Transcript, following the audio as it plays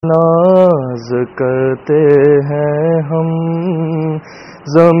ناز کرتے ہیں ہم،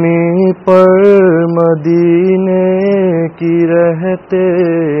 زمین پر مدینے کی رہتے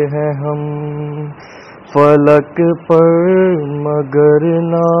ہیں ہم، فلک پر مگر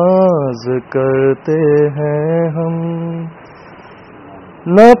ناز کرتے ہیں ہم۔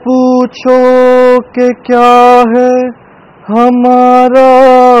 نہ پوچھو کہ کیا ہے ہمارا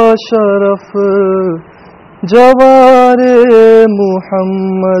شرف، جوار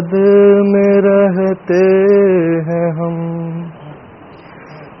محمد میں رہتے ہیں ہم۔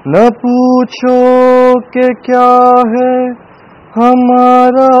 نہ پوچھو کہ کیا ہے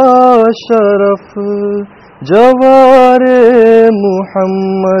ہمارا شرف، جوار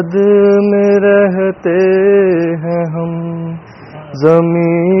محمد میں رہتے ہیں ہم،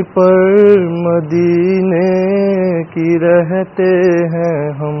 زمین پر مدینے کی رہتے ہیں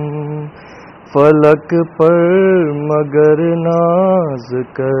ہم، فلک پر مگر ناز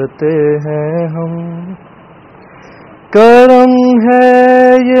کرتے ہیں ہم۔ کرم ہے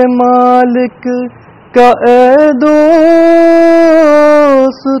یہ مالک کا اے دوستو،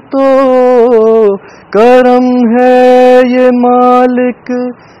 کرم ہے یہ مالک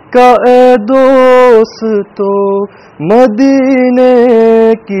کا اے دوستو، مدینے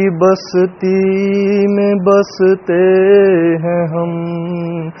کی بستی میں بستے ہیں ہم،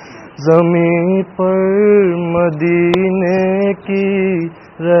 زمین پر مدینے کی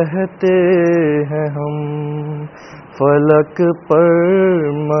رہتے ہیں ہم، فلک پر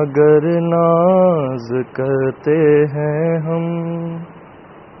مگر ناز کرتے ہیں ہم۔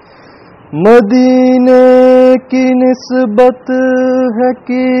 مدینے کی نسبت ہے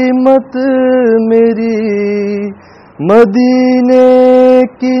قیمت میری، مدینے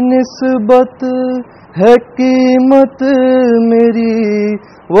کی نسبت ہے قیمت میری،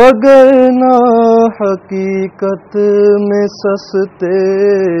 وگرنہ حقیقت میں سستے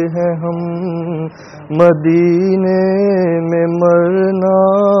ہیں ہم، مدینے میں مرنا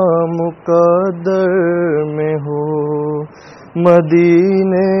مقدر میں ہو،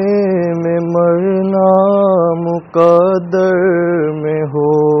 مدینے میں مرنا مقدر میں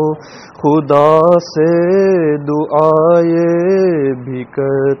ہو، خدا سے دعائیں بھی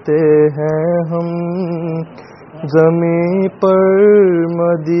کرتے ہیں ہم، زمین پر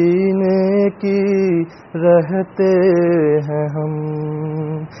مدینے کی رہتے ہیں ہم،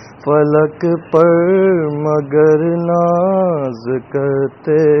 فلک پر مگر ناز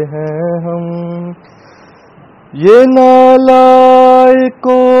کرتے ہیں ہم۔ یہ نالائقوں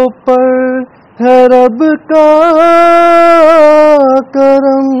پر ہے رب کا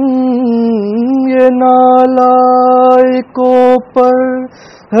کرم، یہ نالائقوں پر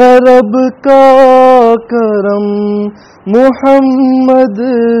ہے رب کا کرم، محمد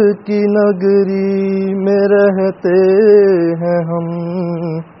کی نگری میں رہتے ہیں ہم،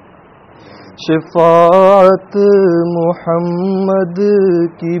 شفاعت محمد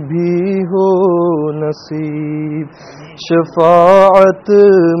کی بھی ہو نصیب، شفاعت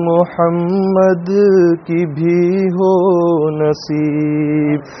محمد کی بھی ہو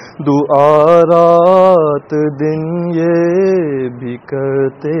نصیب، دعا رات دن یہ بھی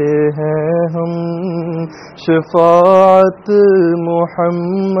کرتے ہیں ہم، شفاعت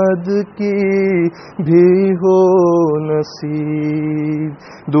محمد کی بھی ہو نصیب،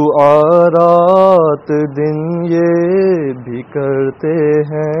 دعا رات دن یہ بھی کرتے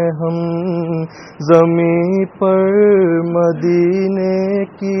ہیں ہم، زمین پر مدینے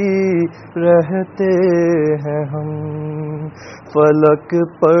کی رہتے ہیں ہم، فلک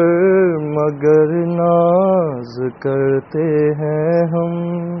پر مگر ناز کرتے ہیں ہم۔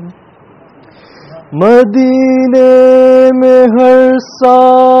 مدینے میں ہر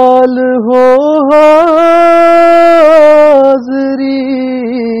سال ہو حاضری،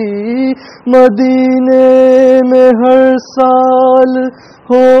 مدینے میں ہر سال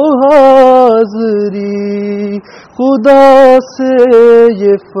ہو حاضری، خدا سے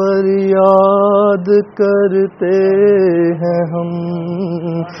یہ فریاد کرتے ہیں ہم،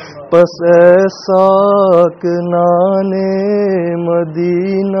 پس ایسا کنانے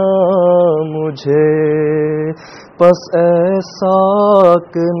مدینہ مجھے، پس ایسا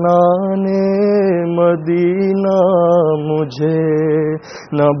کنانے مدینہ مجھے،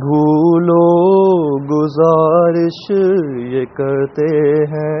 نہ بھولو گزارش یہ کرتے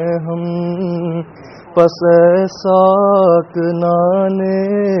ہیں ہم، پس اے ساکنانے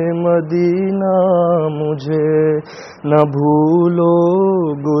مدینہ مجھے نہ بھولو،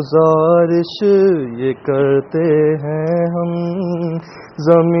 گزارش یہ کرتے ہیں ہم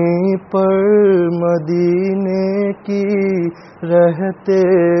زمیں پر مدینے کی رہتے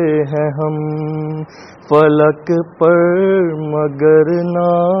ہیں ہم، فلک پر مگر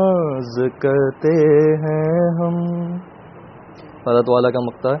ناز کرتے ہیں ہم۔ حضرت والا کا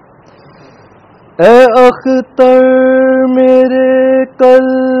مقطع ہے۔ اے اختر میرے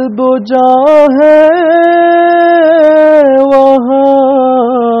قلب و جاں ہے وہاں،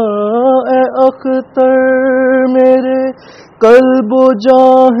 اے اختر میرے قلب و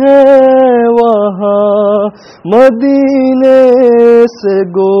جاں ہے وہاں، مدینے سے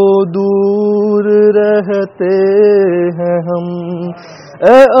گو دور رہتے ہیں ہم۔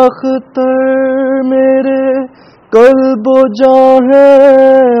 اے اختر میرے قلب و جاں ہے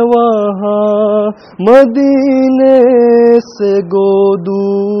وہاں، مدینے سے گو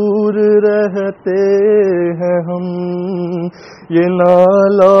دور رہتے ہیں ہم، یہ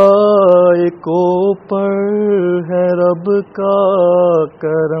نالائقوں پر ہے رب کا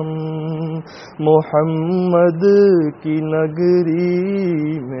کرم، محمد کی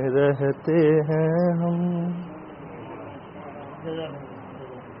نگری میں رہتے ہیں ہم۔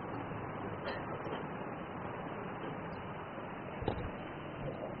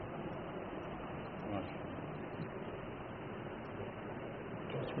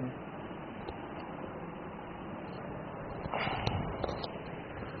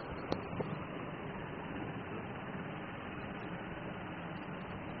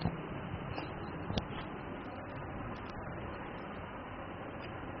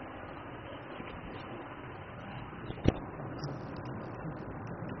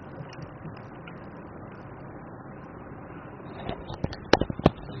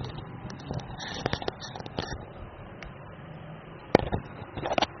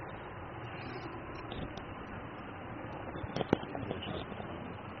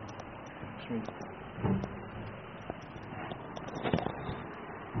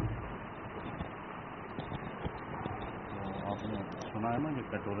 آپ نے سنا ہے نا کہ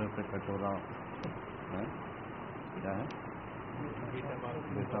کٹورے پہ کٹورا ہے، کیا ہے؟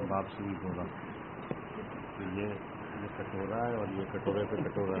 بیٹا باپ سے بھی بولا، تو یہ کٹورا ہے اور یہ کٹورے پہ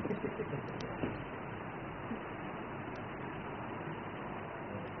کٹورا ہے۔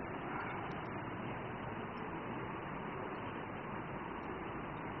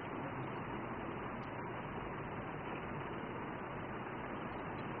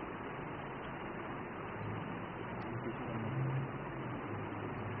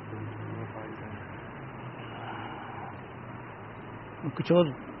 کچھ اور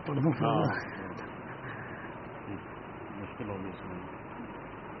پڑھنا پڑے گا، مشکل ہوگی اس میں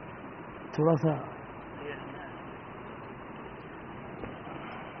تھوڑا سا۔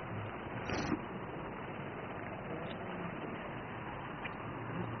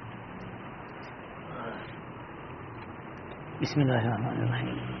 بسم اللہ الرحمن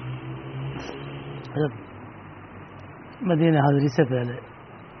الرحیم۔ حضرت مدینہ حاضری سے پہلے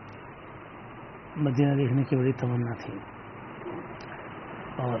مدینہ دیکھنے کی بڑی تمنا تھی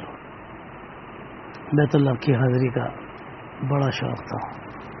اور بیت اللہ کی حاضری کا بڑا شوق تھا۔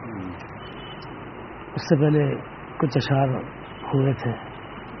 اس سے پہلے کچھ اشعار ہوئے تھے،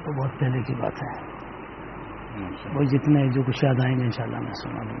 وہ بہت پہلے کی بات ہے، وہ جتنے جو کچھ یاد آئیں گے انشاءاللہ میں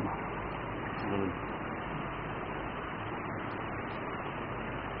سنا دوں گا۔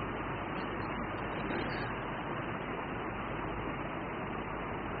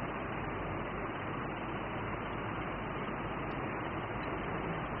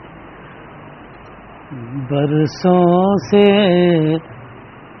 برسوں سے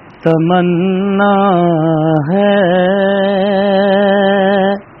تمنا ہے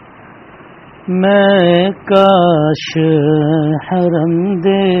میں کاش حرم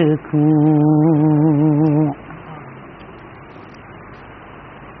دیکھوں،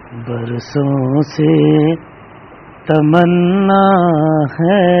 برسوں سے تمنا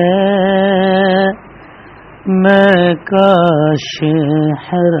ہے میں کاش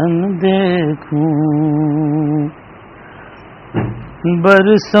حرم دیکھوں،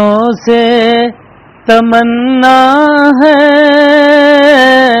 برسوں سے تمنا ہے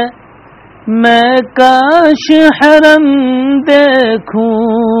میں کاش حرم دیکھوں،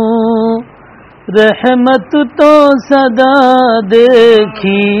 رحمت تو صدا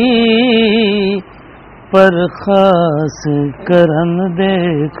دیکھی پر خاص کرم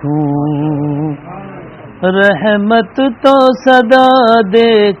دیکھوں، رحمت تو صدا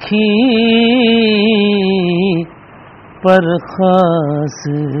دیکھی پر خاص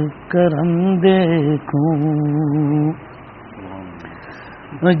کرم دیکھوں.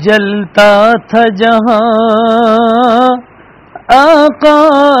 جلتا تھا جہاں آقا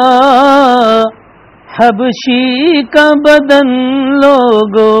حبشی کا بدن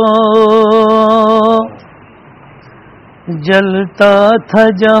لوگو، جلتا تھا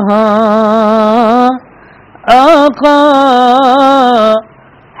جہاں آقا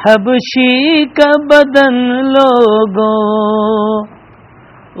حبشی کا بدن لوگو،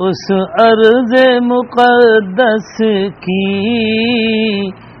 اس ارض مقدس کی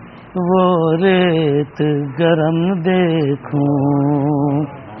وہ ریت گرم دیکھوں،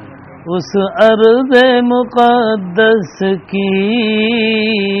 اس ارض مقدس کی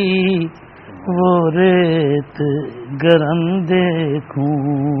وہ ریت گرم دیکھوں.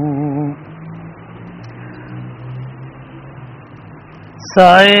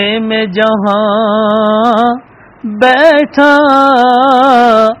 سائے میں جہاں بیٹھا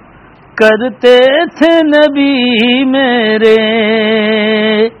کرتے تھے نبی میرے،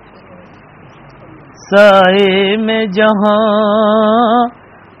 سائے میں جہاں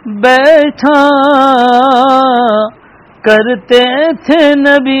بیٹھا کرتے تھے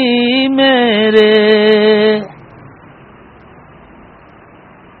نبی میرے،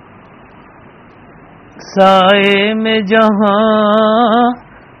 سائے میں جہاں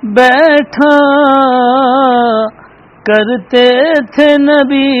بیٹھا کرتے تھے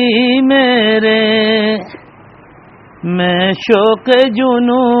نبی میرے، میں شوق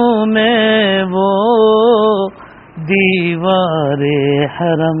جنوں میں وہ دیوار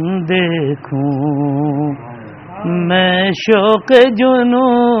حرم دیکھوں، میں شوق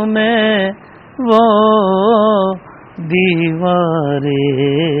جنوں میں وہ دیوار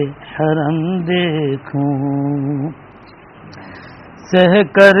حرم دیکھوں. سہ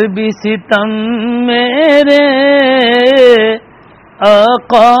کر بھی ستم میرے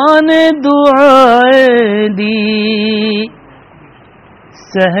آقا نے دعائیں دی،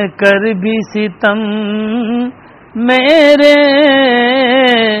 سہ کر بھی ستم میرے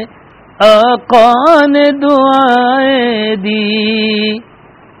آقا نے دعائیں دی.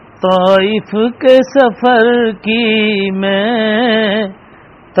 طائف کے سفر کی میں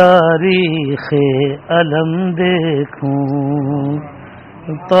تاریخ علم دیکھوں،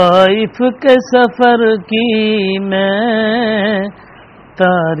 طائف کے سفر کی میں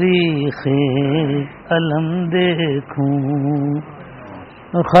تاریخ علم دیکھوں.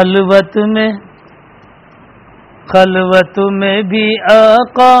 خلوت میں بھی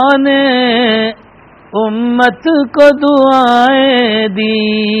آقا نے امت کو دعائیں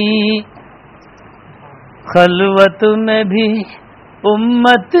دی، خلوت میں بھی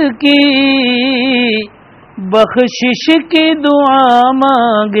امت کی بخشش کی دعا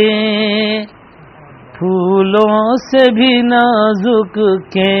مانگے، پھولوں سے بھی نازک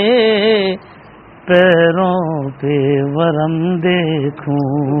کے پیروں پہ ورم دیکھوں،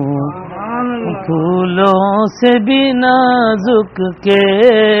 پھولوں سے بھی نازک کے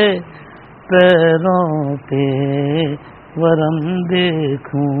پیروں پہ ورم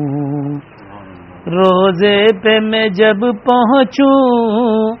دیکھوں. روزے پہ میں جب پہنچوں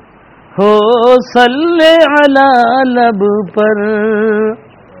ہو صلی علی لب پر،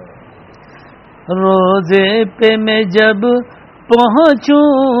 روزے پہ میں جب پہنچوں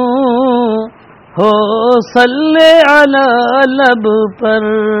ہو صلی علی لب پر،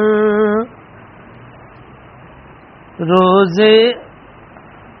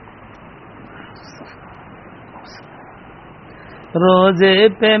 روزے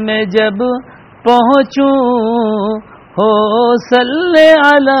پہ میں جب پہنچوں ہو صلی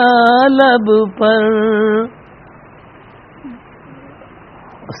علی لب پر،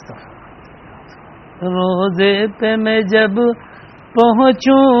 روزے پہ میں جب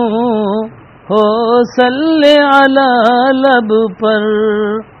پہنچوں ہو صلی علی لب پر،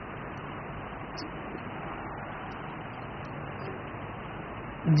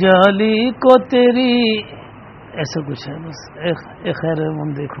 جالی کو تیری ایسا کچھ ہے، بس ایک خیر من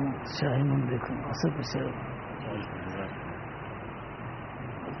دیکھوں شاہی من دیکھوں ایسا کچھ ہے.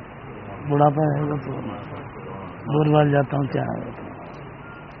 بڑھاپا ہے گا تو بول بال جاتا ہوں کیا ہے.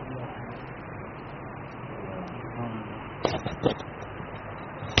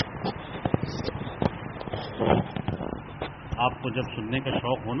 آپ کو جب سننے کا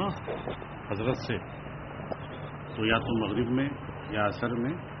شوق ہو نا حضرت سے، تو یا تو مغرب میں یا عصر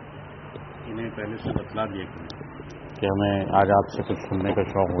میں انہیں پہلے سے بتلا دیا کہ ہمیں آج آپ سے کچھ سننے کا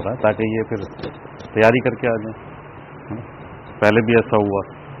شوق ہو رہا ہے، تاکہ یہ پھر تیاری کر کے آ جائیں. پہلے بھی ایسا ہوا،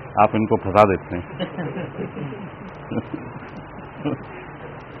 آپ ان کو پھنسا دیتے ہیں.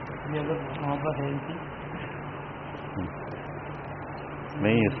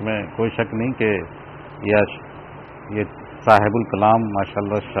 نہیں اس میں کوئی شک نہیں کہ یہ صاحب الکلام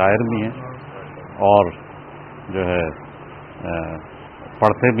ماشاءاللہ شاعر بھی ہیں اور جو ہے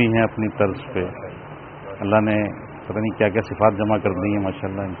پڑھتے بھی ہیں اپنی طرز پہ. اللہ نے پتہ نہیں کیا کیا صفات جمع کر دی ہیں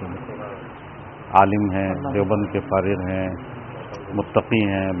ماشاءاللہ ان کے. عالم ہیں، دیوبند کے فارغ ہیں، متقی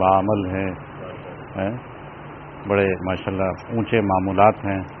ہیں، باعمل ہیں، بڑے ماشاءاللہ اونچے معمولات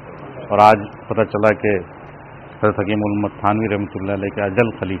ہیں. اور آج پتہ چلا کہ حضرت حکیم الامت تھانوی رحمۃ اللہ علیہ کے اجل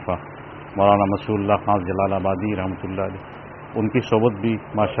خلیفہ مولانا مسعود اللہ خان جلال آبادی رحمۃ اللہ علیہ، ان کی صحبت بھی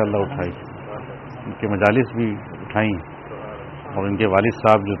ماشاءاللہ اٹھائی، ان کے مجالس بھی اٹھائیں. اور ان کے والد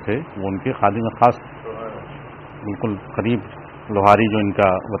صاحب جو تھے وہ ان کے خادم خاص، بالکل قریب لوہاری جو ان کا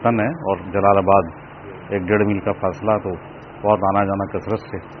وطن ہے اور جلال آباد 1.5 میل کا فاصلہ، تو بہت آنا جانا کثرت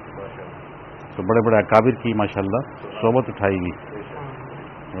سے. تو بڑے بڑے اکابر کی ماشاءاللہ صحبت اٹھائی گئی.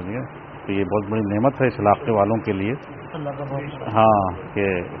 تو یہ بہت بڑی نعمت ہے اس علاقے والوں کے لیے. ہاں کہ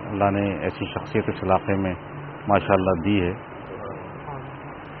اللہ نے ایسی شخصیت اس علاقے میں ماشاءاللہ دی ہے.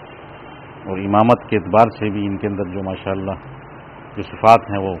 اور امامت کے اعتبار سے بھی ان کے اندر جو ماشاءاللہ جو صفات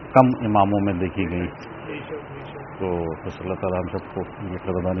ہیں وہ کم اماموں میں دیکھی گئی. تو بس اللہ تعالیٰ ہم سب کو یہ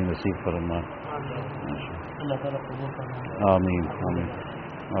قدردانی نصیب فرمائے. آمین آمین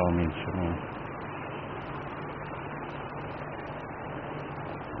آمین.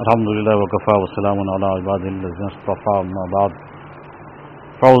 الحمدللہ وکفا وسلام علی عباد الذین اصطفى. اما بعد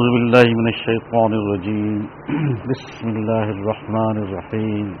اعوذ باللہ من الشیطان الرجیم. بسم اللہ الرحمن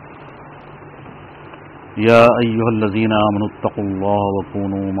الرحیم. یا ایہا الذین آمنوا اتقوا اللہ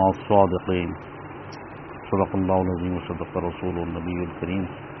وکونوا مع الصادقین. صدق اللہ العظیم وصدق رسول النبی الکریم.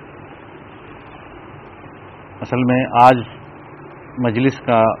 اصل میں آج مجلس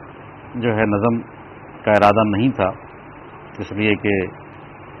کا جو ہے نظم کا ارادہ نہیں تھا، اس لیے کہ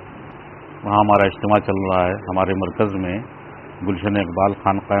وہاں ہمارا اجتماع چل رہا ہے ہمارے مرکز میں گلشن اقبال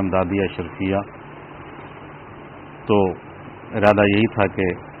خانقاہ امدادیہ شرفیہ. تو ارادہ یہی تھا کہ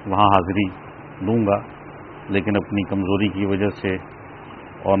وہاں حاضری دوں گا، لیکن اپنی کمزوری کی وجہ سے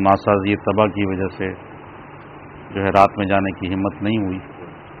اور ناسازی طبع کی وجہ سے جو ہے رات میں جانے کی ہمت نہیں ہوئی.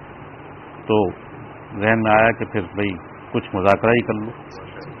 تو ذہن میں آیا کہ پھر بھئی کچھ مذاکرہ ہی کر لو،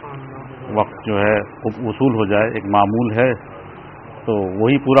 وقت جو ہے وصول ہو جائے. ایک معمول ہے تو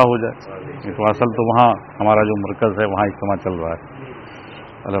وہی پورا ہو جائے. تو اصل تو وہاں ہمارا جو مرکز ہے وہاں اجتماع چل رہا ہے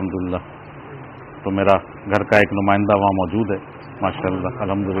الحمدللہ. تو میرا گھر کا ایک نمائندہ وہاں موجود ہے ماشاءاللہ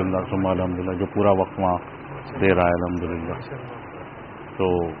الحمدللہ ثم الحمدللہ، جو پورا وقت وہاں دے رہا ہے الحمدللہ. تو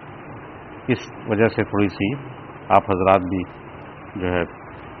اس وجہ سے تھوڑی سی آپ حضرات بھی جو ہے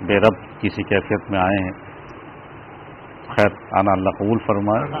بے ربط کسی کیفیت میں آئے ہیں. خیر آنا اللہ قبول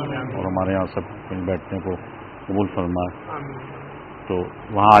فرمائے اور ہمارے یہاں سب بیٹھنے کو قبول فرمائے. تو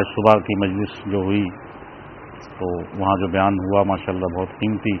وہاں آج صبح کی مجلس جو ہوئی تو وہاں جو بیان ہوا ماشاءاللہ بہت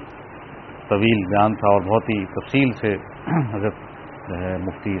قیمتی طویل بیان تھا اور بہت ہی تفصیل سے حضرت جو ہے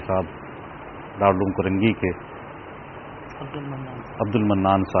مفتی صاحب دارالعلوم کرنگی کے عبد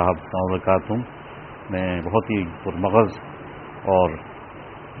المنان صاحب برکاتہم نے بہت ہی پرمغز اور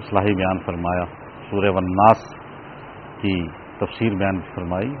اصلاحی بیان فرمایا. سورہ والناس کی تفسیر بیان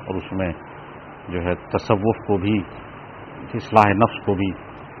فرمائی اور اس میں جو ہے تصوف کو بھی، اصلاح نفس کو بھی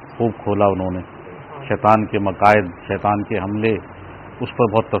خوب کھولا انہوں نے. شیطان کے مقائد، شیطان کے حملے، اس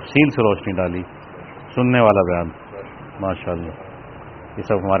پر بہت تفصیل سے روشنی ڈالی. سننے والا بیان ماشاءاللہ. یہ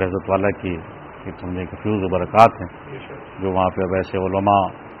سب ہمارے حضرت والا کی سمجھے کہ فیوز و برکات ہیں، جو وہاں پہ اب ایسے علماء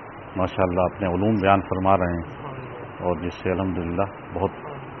ماشاءاللہ اپنے علوم بیان فرما رہے ہیں اور جس سے الحمدللہ بہت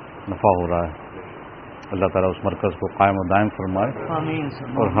نفع ہو رہا ہے. اللہ تعالیٰ اس مرکز کو قائم و دائم فرمائے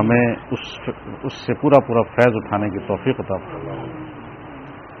اور ہمیں اس سے پورا فیض اٹھانے کی توفیق عطا فرمائے.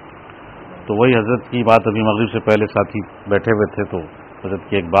 تو وہی حضرت کی بات ابھی مغرب سے پہلے ساتھی بیٹھے ہوئے تھے، تو حضرت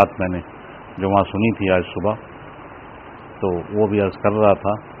کی ایک بات میں نے جو وہاں سنی تھی آج صبح، تو وہ بھی عرض کر رہا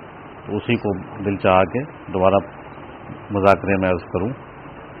تھا، تو اسی کو دل چاہا کے دوبارہ مذاکرے میں عرض کروں.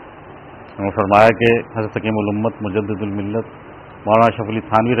 انہوں نے فرمایا کہ حضرت حکیم الامت مجدد الملت مولانا اشرف علی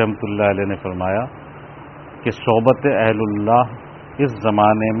تھانوی رحمۃ اللہ علیہ نے فرمایا کہ صحبت اہل اللہ اس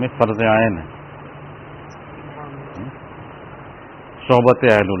زمانے میں فرض عین ہے. صحبت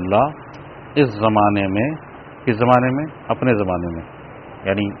اہل اللہ اس زمانے میں، کس زمانے میں؟ اپنے زمانے میں،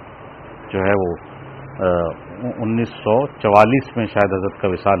 یعنی جو ہے وہ 1944 میں شاید حضرت کا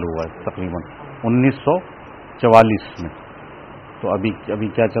وصال ہوا ہے، تقریباً 1944 میں. تو ابھی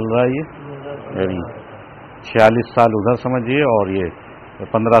کیا چل رہا ہے یہ؟ یعنی 46 سال ادھر سمجھیے اور یہ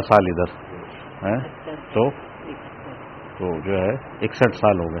 15 سال ادھر ہیں، تو جو ہے 61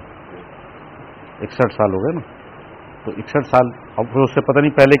 سال ہو گئے. 61 سال ہو گئے نا. تو 61 سال، اب پھر اس سے پتہ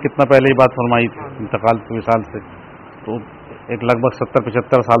نہیں پہلے کتنا پہلے ہی بات فرمائی تھی انتقال کے وصال سے. تو ایک لگ بھگ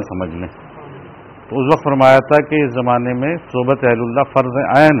 70-75 سال سمجھ لیں. تو اس وقت فرمایا تھا کہ اس زمانے میں صحبت اہل اللہ فرض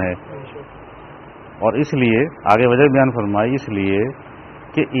عین ہے، اور اس لیے آگے وجہ بیان فرمائی، اس لیے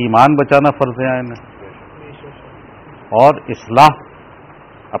کہ ایمان بچانا فرض عین ہے، اور اصلاح،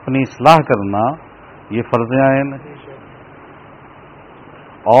 اپنی اصلاح کرنا یہ فرض عین ہے،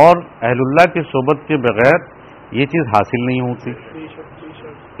 اور اہل اللہ کی صحبت کے بغیر یہ چیز حاصل نہیں ہوتی،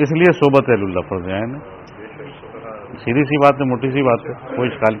 اس لیے صحبت اہل اللہ فرض عین ہے. سیدھی سی بات ہے، موٹی سی بات ہے، کوئی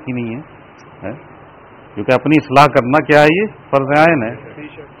اشکال کی نہیں ہے، کیونکہ اپنی اصلاح کرنا کیا ہے، یہ فرض عین ہے.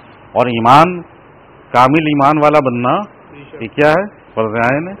 اور ایمان، کامل ایمان والا بننا یہ کیا ہے، فرض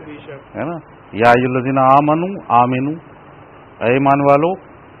عین ہے نا. یا ایھا الذین آمنوا، اے ایمان والو،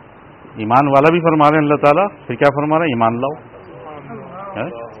 ایمان والا بھی فرما رہے ہیں اللہ تعالیٰ، پھر کیا فرما رہے ہیں، ایمان لاؤ.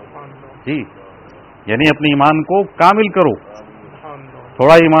 جی، یعنی اپنے ایمان کو کامل کرو،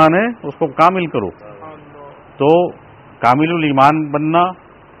 تھوڑا ایمان ہے اس کو کامل کرو. تو کامل الایمان بننا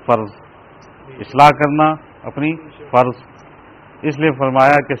فرض، اصلاح کرنا اپنی فرض. اس لیے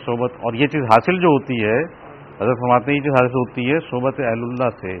فرمایا کہ صحبت، اور یہ چیز حاصل جو ہوتی ہے، حضرت فرماتے ہیں یہ چیز حاصل ہوتی ہے صحبت اہل اللہ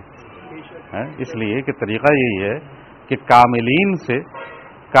سے. اس لیے کہ طریقہ یہی ہے کہ کاملین سے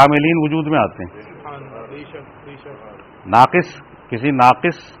کاملین وجود میں آتے ہیں. ناقص، کسی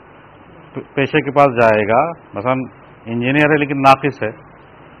ناقص پیشے کے پاس جائے گا، مثلا انجینئر ہے لیکن ناقص ہے،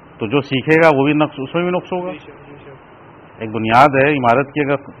 تو جو سیکھے گا وہ بھی نقص، اس میں بھی نقص ہوگا. ایک بنیاد ہے عمارت کی،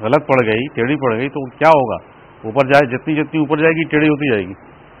 اگر غلط پڑ گئی، ٹیڑھی پڑ گئی، تو کیا ہوگا، اوپر جائے، جتنی جتنی اوپر جائے گی ٹیڑھی ہوتی جائے گی،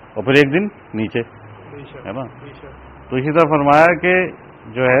 اور پھر ایک دن نیچے، ہے نا. تو اسی طرح فرمایا کہ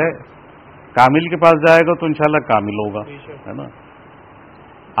جو ہے کامل کے پاس جائے گا تو انشاءاللہ کامل ہوگا، ہے نا.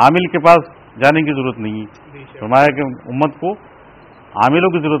 عامل کے پاس جانے کی ضرورت نہیں ہے. فرمایا کہ امت کو عاملوں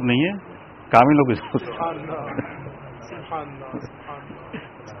کی ضرورت نہیں ہے، کاملوں کی ضرورت ہے،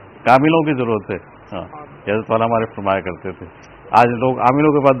 کاملوں کی ضرورت ہے. ہاں، حضرت والا ہمارے فرمایا کرتے تھے، آج لوگ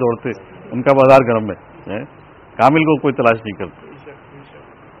عاملوں کے پاس دوڑتے، ان کا بازار گرم ہے، کامل کو کوئی تلاش نہیں کرتے.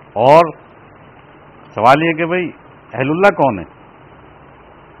 اور سوال یہ کہ بھئی اہل اللہ کون ہے؟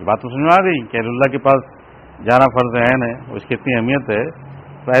 یہ بات تو سمجھ میں آ گئی کہ اہل اللہ کے پاس جانا فرض عین ہے، اس کی اتنی اہمیت ہے.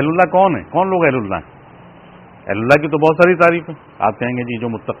 تو اہل اللہ کون ہے؟ کون لوگ اہل اللہ ہیں؟ اہل اللہ کی تو بہت ساری تعریفیں. آپ کہیں گے جی جو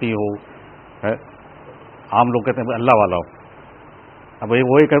متقی ہو، ہے، عام لوگ کہتے ہیں اللہ والا ہو. اب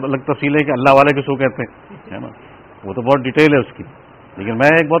وہ ایک الگ تفصیل ہے کہ اللہ والے کس کو کہتے ہیں، ہے نا، وہ تو بہت ڈیٹیل ہے اس کی. لیکن میں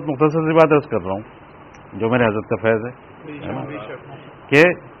ایک بہت مختصر سی بات عرض کر رہا ہوں جو میرے حضرت کا فیض ہے نا، کہ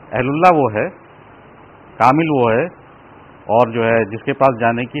اہل اللہ وہ ہے، کامل وہ ہے، اور جو ہے جس کے پاس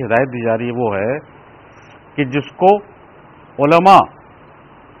جانے کی ہدایت دی جا رہی ہے وہ ہے کہ جس کو علماء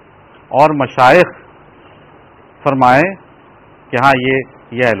اور مشائخ فرمائیں کہ ہاں یہ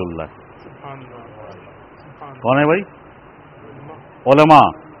اہل اللہ ہے. کون ہے بھائی؟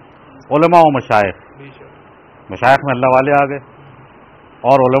 علماء و مشائخ. مشائخ میں اللہ والے آ گئے،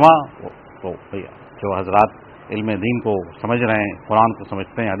 اور علماء تو جو حضرات علم دین کو سمجھ رہے ہیں، قرآن کو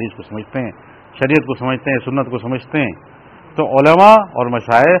سمجھتے ہیں، حدیث کو سمجھتے ہیں، شریعت کو سمجھتے ہیں، سنت کو سمجھتے ہیں. تو علماء اور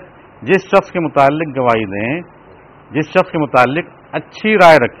مشائخ جس شخص کے متعلق گواہی دیں، جس شخص کے متعلق اچھی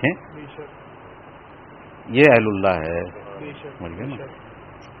رائے رکھیں، یہ اہل اللہ ہے. سمجھ گئے نا.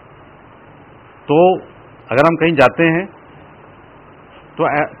 تو اگر ہم کہیں جاتے ہیں تو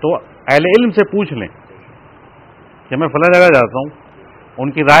اہل علم سے پوچھ لیں کہ میں فلاں جگہ جاتا ہوں،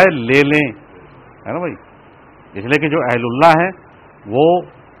 ان کی رائے لے لیں، ہے نا بھائی. اس لیے کہ جو اہل اللہ ہیں وہ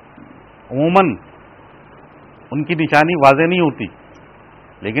عموماً ان کی نشانی واضح نہیں ہوتی،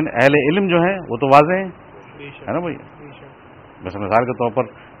 لیکن اہل علم جو ہیں وہ تو واضح ہیں، ہے نا بھائی. بس مثال کے طور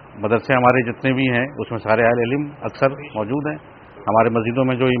پر مدرسے ہمارے جتنے بھی ہیں اس میں سارے اہل علم اکثر موجود ہیں. ہمارے مسجدوں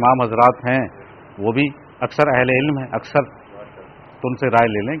میں جو امام حضرات ہیں وہ بھی اکثر اہل علم ہیں، اکثر. تو ان سے رائے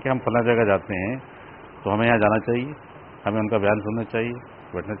لے لیں کہ ہم فلاں جگہ جاتے ہیں تو ہمیں یہاں جانا چاہیے، ہمیں ان کا بیان سننا چاہیے،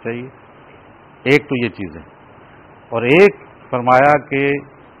 بیٹھنا چاہیے. ایک تو یہ چیز ہے. اور ایک فرمایا کہ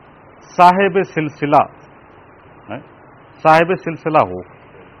صاحب سلسلہ ہو،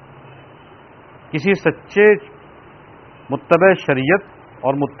 کسی سچے متبع شریعت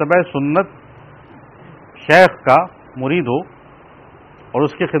اور متبع سنت شیخ کا مرید ہو، اور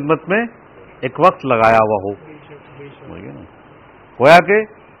اس کی خدمت میں ایک وقت لگایا ہوا ہو. گویا کہ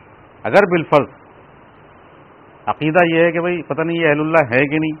اگر بالفرض عقیدہ یہ ہے کہ بھئی پتہ نہیں یہ اہل اللہ ہے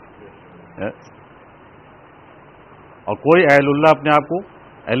کہ نہیں، اور کوئی اہل اللہ اپنے آپ کو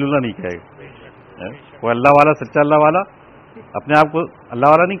اہل اللہ نہیں کہے گا، کوئی اللہ والا، سچا اللہ والا اپنے آپ کو اللہ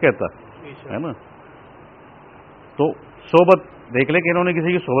والا نہیں کہتا، ہے نا. تو صحبت دیکھ لیں کہ انہوں نے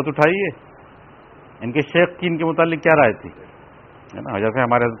کسی کی صحبت اٹھائی ہے، ان کے شیخ کی ان کے متعلق کیا رائے تھی، ہے نا. جیسے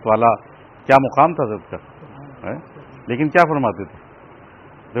ہمارے حضرت والا کیا مقام تھا حضرت کا، لیکن کیا فرماتے تھے،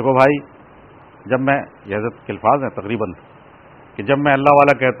 دیکھو بھائی جب میں یہ حضرت کے الفاظ ہیں تقریباً کہ جب میں اللہ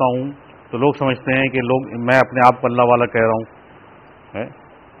والا کہتا ہوں تو لوگ سمجھتے ہیں کہ میں اپنے آپ کو اللہ والا کہہ رہا ہوں،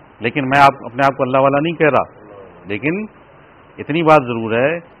 لیکن میں اپنے آپ کو اللہ والا نہیں کہہ رہا. لیکن اتنی بات ضرور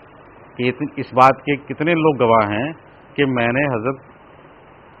ہے کہ اس بات کے کتنے لوگ گواہ ہیں کہ میں نے حضرت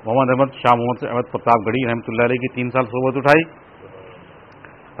محمد احمد شاہ محمد احمد پرتاپ گڑھی رحمۃ اللہ علیہ کی 3 سال صحبت اٹھائی،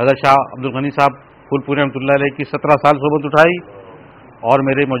 حضرت شاہ عبد الغنی صاحب پھول پوری رحمۃ اللہ علیہ کی 17 سال صحبت اٹھائی، اور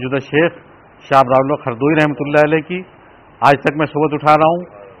میرے موجودہ شیخ شاہ عبداللہ خردوئی رحمۃ اللہ علیہ کی آج تک میں صحبت اٹھا رہا ہوں.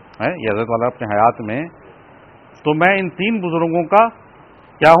 یہ حضرت والا اپنے حیات میں. تو میں ان 3 بزرگوں کا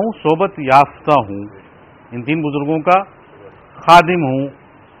کیا ہوں؟ صحبت یافتہ ہوں، ان 3 بزرگوں کا خادم ہوں.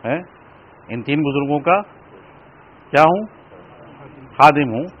 ان 3 بزرگوں کا کیا ہوں؟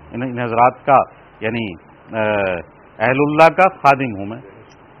 خادم ہوں. ان حضرات کا یعنی اہل اللہ کا خادم ہوں میں.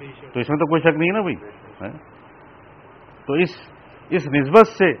 تو اس میں تو کوئی شک نہیں ہے نا بھائی. تو اس نسبت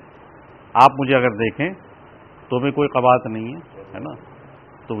سے آپ مجھے اگر دیکھیں تو بھی کوئی قباحت نہیں ہے نا.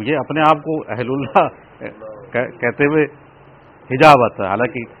 تو یہ اپنے آپ کو اہل اللہ کہتے ہوئے حجاب آتا ہے.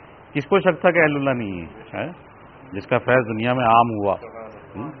 حالانکہ کس کو شک تھا کہ اہل اللہ نہیں ہے؟ جس کا فیض دنیا میں عام ہوا،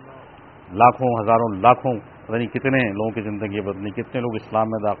 لاکھوں ہزاروں لاکھوں پتہ نہیں کتنے لوگوں کی زندگی بدلی، کتنے لوگ اسلام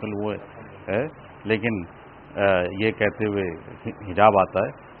میں داخل ہوئے، لیکن یہ کہتے ہوئے حجاب آتا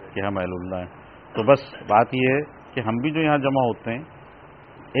ہے کہ ہم اہل اللہ ہیں. تو بس بات یہ ہے کہ ہم بھی جو یہاں جمع ہوتے ہیں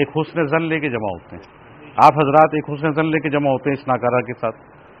ایک حسن ظن لے کے جمع ہوتے ہیں. آپ حضرات ایک حسن ظن لے کے جمع ہوتے ہیں اس ناکارہ کے ساتھ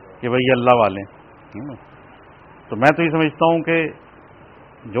کہ بھئی یہ اللہ والے ہیں. تو میں تو یہ سمجھتا ہوں کہ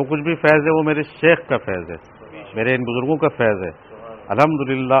جو کچھ بھی فیض ہے وہ میرے شیخ کا فیض ہے، میرے ان بزرگوں کا فیض ہے.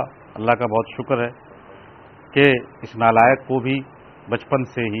 الحمدللہ اللہ کا بہت شکر ہے کہ اس نالائق کو بھی بچپن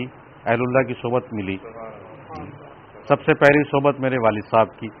سے ہی اہل اللہ کی صحبت ملی. سب سے پہلی صحبت میرے والد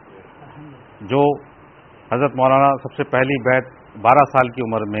صاحب کی، جو حضرت مولانا سب سے پہلی بیعت 12 سال کی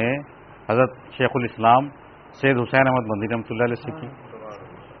عمر میں حضرت شیخ الاسلام سید حسین احمد مدنی رحمۃ اللہ علیہ سے کی.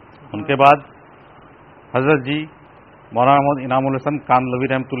 ان کے بعد حضرت جی مولانا محمد انعام الحسن کاندلوی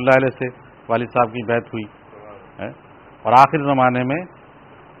رحمۃ اللہ علیہ سے والد صاحب کی بیعت ہوئی. اور آخر زمانے میں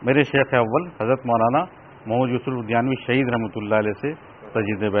میرے شیخ اول حضرت مولانا محمد یوسف الدیانوی شہید رحمۃ اللہ علیہ سے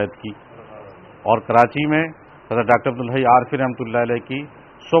تجدید بیعت کی. اور کراچی میں حضرت ڈاکٹر عبدالحی عارفی رحمۃ اللہ علیہ کی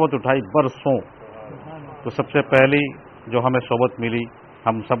صحبت اٹھائی برسوں. تو سب سے پہلی جو ہمیں صحبت ملی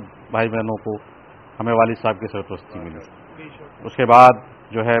ہم سب بھائی بہنوں کو، ہمیں والد صاحب کی سرپرستی ملی. اس کے بعد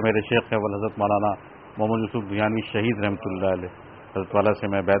جو ہے میرے شیخ اول حضرت مولانا محمد یوسف دیانوی شہید رحمۃ اللہ علیہ، حضرت والا سے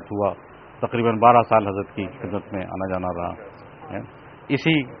میں بیعت ہوا. تقریباً 12 سال حضرت کی خدمت میں آنا جانا رہا.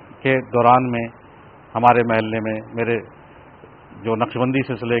 اسی کے دوران میں ہمارے محلے میں میرے جو نقشبندی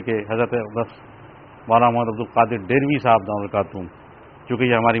سلسلے کے حضرت مولانا محمد عبد القادر ڈیروی صاحب دامت برکاتہم، چونکہ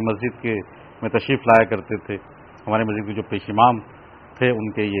یہ ہماری مسجد کے میں تشریف لایا کرتے تھے، ہماری مسجد کے جو پیش امام تھے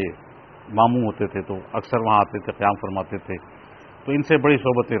ان کے یہ ماموں ہوتے تھے، تو اکثر وہاں آتے تھے، قیام فرماتے تھے. تو ان سے بڑی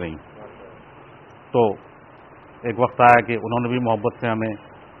صحبتیں رہیں. تو ایک وقت آیا کہ انہوں نے بھی محبت سے ہمیں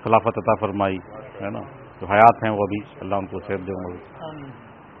خلافت عطا فرمائی ہے نا. جو حیات ہیں وہ بھی اللہ ان کو صحت دے.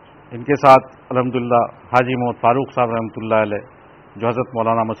 ان کے ساتھ الحمدللہ حاجی محمد فاروق صاحب رحمۃ اللہ علیہ، جو حضرت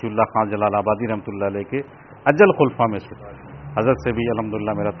مولانا مسیح اللہ خان جلال آبادی رحمۃ اللہ علیہ کے اجل خلفاء میں سے، حضرت سے بھی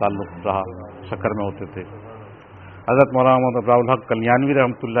الحمدللہ میرا تعلق رہا، شکر میں ہوتے تھے. حضرت مولانا محمد ابراء الحق کلیانوی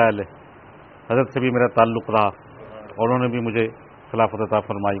رحمۃ اللہ علیہ، حضرت سے بھی میرا تعلق رہا، اور انہوں نے بھی مجھے خلافت عطا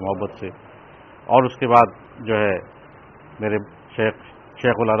فرمائی محبت سے. اور اس کے بعد جو ہے میرے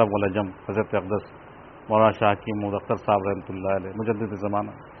شیخ العرب والعجم حضرت اقدس مولانا شاہ کی محمود اختر صاحب رحمۃ اللہ علیہ مجدد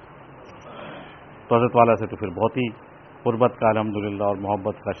زمانہ. تو حضرت والا سے تو پھر بہت ہی قربت کا الحمدللہ اور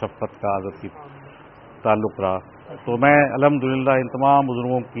محبت کا، شفقت کا حضرت کی تعلق رہا. تو میں الحمدللہ ان تمام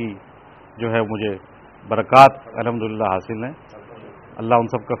بزرگوں کی جو ہے مجھے برکات الحمدللہ حاصل ہیں. اللہ ان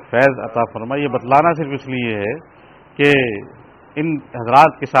سب کا فیض عطا فرمائے. یہ بتلانا صرف اس لیے ہے کہ ان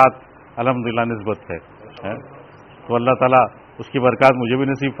حضرات کے ساتھ الحمدللہ نسبت ہے. تو اللہ تعالیٰ اس کی برکات مجھے بھی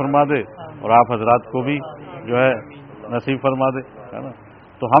نصیب فرما دے اور آپ حضرات کو بھی جو ہے نصیب فرما دے، ہے نا.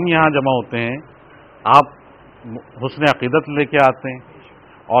 تو ہم یہاں جمع ہوتے ہیں، آپ حسن عقیدت لے کے آتے ہیں،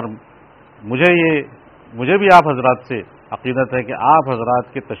 اور مجھے بھی آپ حضرات سے عقیدت ہے کہ آپ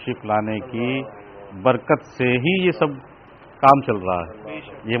حضرات کے تشریف لانے کی برکت سے ہی یہ سب کام چل رہا ہے،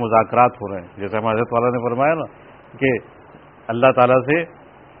 یہ مذاکرات ہو رہے ہیں. جیسے ہمارے حضرت والا نے فرمایا نا کہ اللہ تعالیٰ سے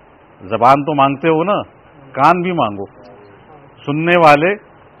زبان تو مانگتے ہو نا، کان بھی مانگو. سننے والے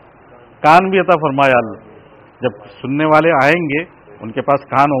کان بھی عطا فرمایا اللہ. جب سننے والے آئیں گے ان کے پاس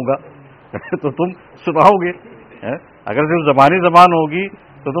کان ہوگا تو تم سناؤ گے. اگر صرف زبانی زبان ہوگی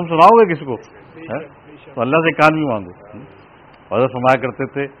تو تم سناؤ گے کس کو؟ تو اللہ سے کان بھی مانگو. حضرت فرمایا کرتے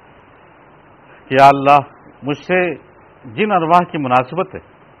تھے کہ یا اللہ مجھ سے جن ارواح کی مناسبت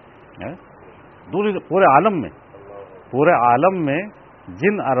ہے پورے عالم میں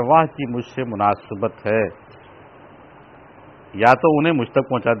جن ارواح کی مجھ سے مناسبت ہے یا تو انہیں مجھ تک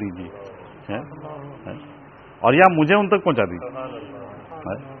پہنچا دیجیے اور یا مجھے ان تک پہنچا دیجیے.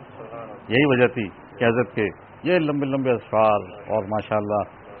 یہی وجہ تھی کہ حضرت کے یہ لمبے لمبے اسفار اور ماشاءاللہ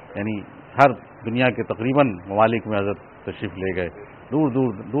یعنی ہر دنیا کے تقریباً ممالک میں حضرت تشریف لے گئے،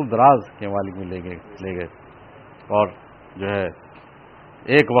 دور دراز کے ممالک میں لے گئے اور جو ہے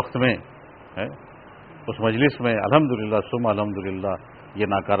ایک وقت میں اس مجلس میں الحمدللہ ثم الحمدللہ یہ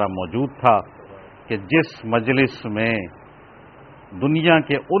ناکارہ موجود تھا کہ جس مجلس میں دنیا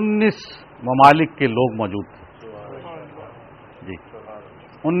کے 19 ممالک کے لوگ موجود تھے. جی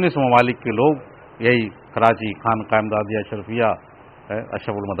 19 ممالک کے لوگ، یہی کراچی خانقاہ امدادیہ اشرفیہ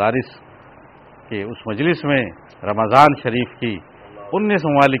اشرف المدارس کے اس مجلس میں رمضان شریف کی 19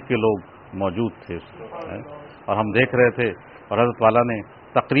 ممالک کے لوگ موجود تھے اور ہم دیکھ رہے تھے. اور حضرت والا نے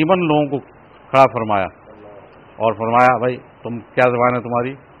تقریباً لوگوں کو کھڑا فرمایا اور فرمایا بھائی تم کیا زبان ہے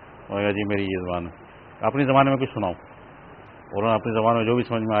تمہاری؟ اور جی میری یہ زبان ہے. اپنی زبان میں کچھ سناؤ. انہوں نے اپنی زبان میں جو بھی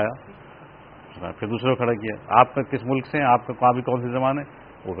سمجھ میں آیا پھر دوسرے کو کھڑا کیا. آپ کا کس ملک سے ہیں؟ آپ کا کہاں بھی کون سی زبان ہے؟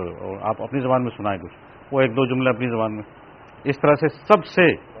 اور آپ اپنی زبان میں سنائیں کچھ. وہ ایک دو جملے اپنی زبان میں. اس طرح سے سب سے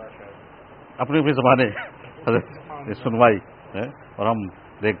اپنی زبانیں سنوائی اور ہم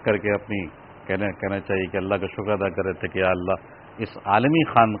دیکھ کر کے اپنی کہنا چاہیے کہ اللہ کا شکر ادا کر رہے تھے کہ یا اللہ اس عالمی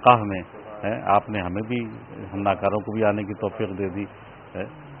خانقاہ میں آپ نے ہمیں بھی، ہم ناکاروں کو بھی آنے کی توفیق دے دی.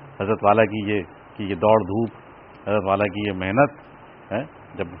 حضرت والا کی یہ دوڑ دھوپ، حضرت والا کی یہ محنت،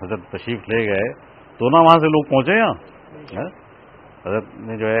 جب حضرت تشریف لے گئے تو نہ وہاں سے لوگ پہنچے یہاں. حضرت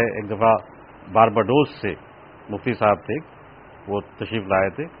نے جو ہے ایک دفعہ بارباڈوس سے مفتی صاحب تھے، وہ تشریف لائے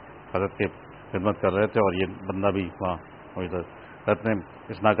تھے، حضرت کے خدمت کر رہے تھے اور یہ بندہ بھی وہاں موجود تھا. حضرت نے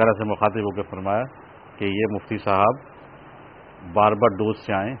اس ناکارہ سے مخاطب ہو کے فرمایا کہ یہ مفتی صاحب بارباڈوس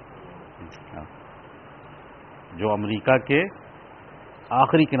سے آئیں جو امریکہ کے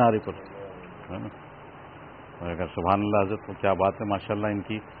آخری کنارے پر ہے نا. اگر سبحان اللہ حضرت کو کیا بات ہے ماشاءاللہ ان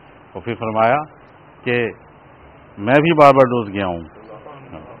کی. اور پھر فرمایا کہ میں بھی بارباڈوس گیا ہوں.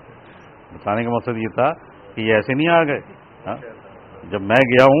 بتانے کا مقصد یہ تھا کہ یہ ایسے نہیں آ گئے، جب میں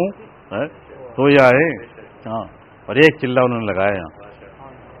گیا ہوں تو یہ آئے. اور ایک چلہ انہوں نے لگایا یہاں،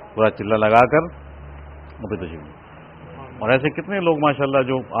 پورا چلہ لگا کر ابھی تشریف. اور ایسے کتنے لوگ ماشاءاللہ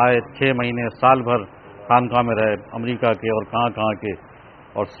جو آئے 6 مہینے سال بھر خانقاہ میں رہے، امریکہ کے اور کہاں کے،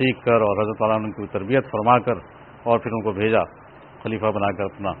 اور سیکھ کر اور حضرت والا نے ان کی تربیت فرما کر اور پھر ان کو بھیجا خلیفہ بنا کر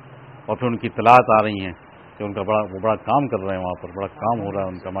اپنا. اور پھر ان کی اطلاعات آ رہی ہیں کہ ان کا بڑا کام کر رہے ہیں وہاں پر، بڑا کام ہو رہا ہے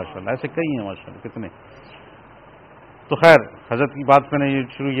ان کا ماشاءاللہ. ایسے کئی ہیں ماشاءاللہ کتنے. تو خیر حضرت کی بات میں نے یہ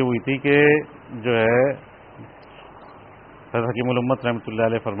شروع یہ ہوئی تھی کہ جو ہے حضرت حکیم الامت رحمۃ اللہ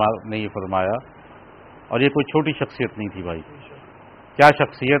علیہ نے یہ فرمایا، اور یہ کوئی چھوٹی شخصیت نہیں تھی بھائی. کیا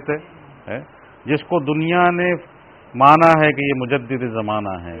شخصیت ہے جس کو دنیا نے مانا ہے کہ یہ مجدد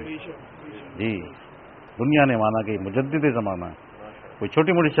زمانہ ہے. جی دنیا نے مانا کہ یہ مجدد زمانہ ہے. کوئی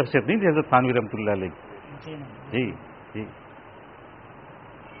چھوٹی موٹی شخصیت نہیں تھی حضرت تھانوی رحمۃ اللہ علیہ. جی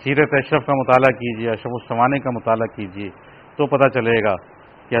سیرت اشرف کا مطالعہ کیجیے، اشرف الزمانے کا مطالعہ کیجیے تو پتہ چلے گا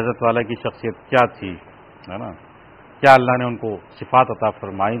کہ حضرت والا کی شخصیت کیا تھی، ہے نا. کیا اللہ نے ان کو صفات عطا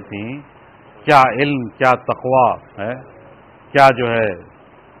فرمائی تھیں، کیا علم، کیا تقوی ہے، کیا جو ہے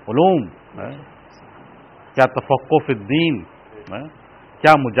علوم ہے، کیا تفقہ فی الدین ہے،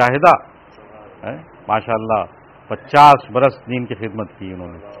 کیا مجاہدہ ہے. ماشاءاللہ 50 برس دین کی خدمت کی انہوں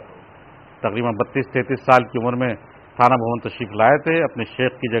نے. تقریباً 32-33 سال کی عمر میں تھانہ بھون تشریف لائے تھے، اپنے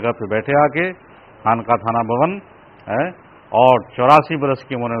شیخ کی جگہ پہ بیٹھے آ کے خانقاہ تھانہ بھون ہے، اور 84 برس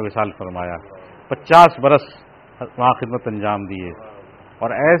کی عمر میں وصال فرمایا. 50 برس وہاں خدمت انجام دیے، اور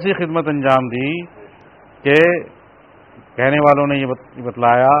ایسی خدمت انجام دی کہ کہنے والوں نے یہ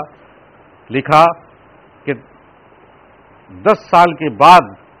بتلایا، لکھا کہ 10 سال کے بعد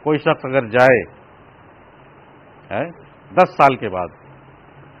کوئی شخص اگر جائے 10 سال کے بعد،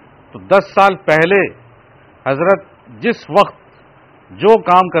 تو 10 سال پہلے حضرت جس وقت جو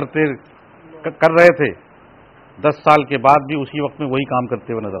کام کر رہے تھے 10 سال کے بعد بھی اسی وقت میں وہی کام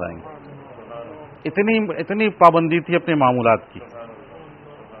کرتے ہوئے نظر آئیں گے. اتنی پابندی تھی اپنے معمولات کی.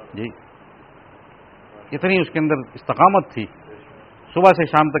 جی اتنی اس کے اندر استقامت تھی صبح سے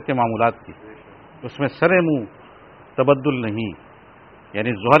شام تک کے معمولات کی. اس میں سرے منہ تبدل نہیں.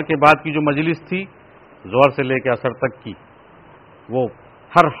 یعنی ظہر کے بعد کی جو مجلس تھی، ظہر سے لے کے عصر تک کی، وہ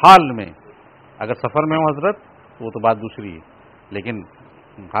ہر حال میں، اگر سفر میں ہو حضرت تو وہ تو بات دوسری ہے، لیکن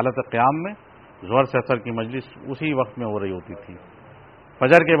حالت قیام میں ظہر سے عصر کی مجلس اسی وقت میں ہو رہی ہوتی تھی.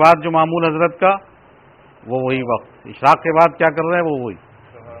 فجر کے بعد جو معمول حضرت کا وہ وہی وقت. اشراق کے بعد کیا کر رہے ہیں وہ وہی.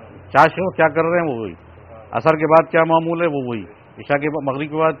 چاشو کیا کر رہے ہیں وہ وہی. عصر کے بعد کیا معمول ہے وہ وہی. عشاء کے بعد، مغرب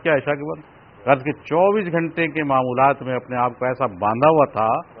کے بعد کیا، عشاء کے بعد غرض کہ 24 گھنٹے کے معمولات میں اپنے آپ کو ایسا باندھا ہوا تھا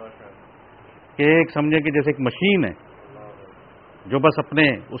کہ ایک سمجھے کہ جیسے ایک مشین ہے جو بس اپنے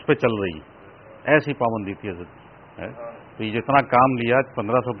اس پہ چل رہی ہے، ایسی پابندی تھی حضرت. تو یہ جتنا کام لیا،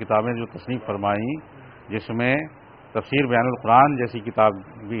 1500 کتابیں جو تصنیف فرمائیں، جس میں تفسیر بیان القرآن جیسی کتاب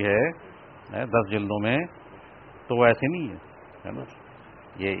بھی ہے 10 جلدوں میں، تو وہ ایسے نہیں ہے نا.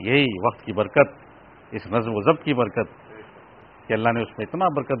 یہی وقت کی برکت، اس نظم و ضبط کی برکت کہ اللہ نے اس میں اتنا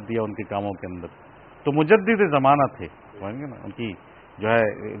برکت دیا ان کے کاموں کے اندر. تو مجدد زمانہ تھے نا، ان کی جو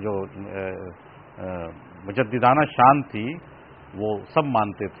ہے جو مجددانہ شان تھی وہ سب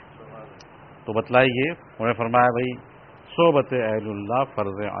مانتے تھے. تو بتلائیے، انہوں نے فرمایا بھائی صحبت اہل اللہ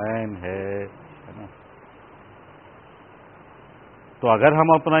فرض عین ہے نا. تو اگر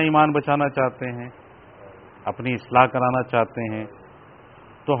ہم اپنا ایمان بچانا چاہتے ہیں، اپنی اصلاح کرانا چاہتے ہیں،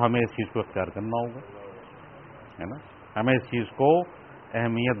 تو ہمیں اس چیز کو اختیار کرنا ہوگا، ہے نا. ہمیں اس چیز کو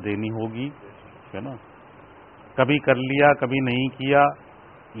اہمیت دینی ہوگی، ہے نا. کبھی کر لیا، کبھی نہیں کیا،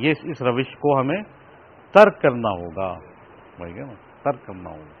 یہ اس روش کو ہمیں ترک کرنا ہوگا، بھائی نا، ترک کرنا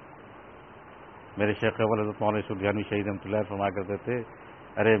ہوگا. میرے شیخ اول حضرت مولانا سلیمانی شہید رحمۃ اللہ فرمایا کرتے تھے،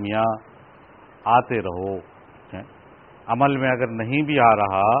 ارے میاں آتے رہو، عمل میں اگر نہیں بھی آ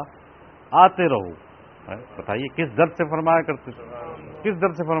رہا آتے رہو. بتائیے کس درد سے فرمایا کرتے تھے، کس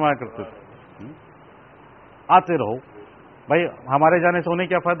درد سے فرمایا کرتے تھے. آتے رہو. بھائی ہمارے جانے سے انہیں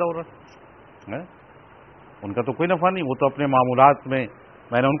کیا فائدہ ہو رہا ہے؟ ان کا تو کوئی نفع نہیں. وہ تو اپنے معمولات میں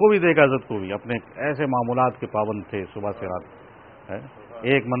نے ان کو بھی دیکھا، حضرت کو بھی، اپنے ایسے معمولات کے پابند تھے صبح سے رات.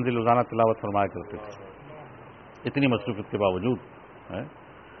 ایک منزل روزانہ تلاوت فرمایا کرتے تھے اتنی مصروفیت کے باوجود.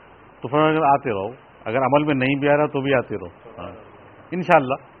 تو فرمایا آتے رہو، اگر عمل میں نہیں بھی آ رہا تو بھی آتے رہو،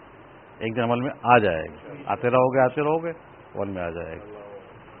 انشاءاللہ ایک دن عمل میں آ جائے گا. آتے رہو گے عمل میں آ جائے گا.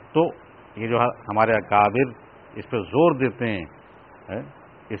 تو یہ جو ہمارے اکابر اس پہ زور دیتے ہیں،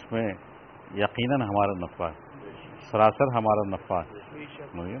 اس میں یقیناً ہمارا نفع ہے، سراسر ہمارا نفع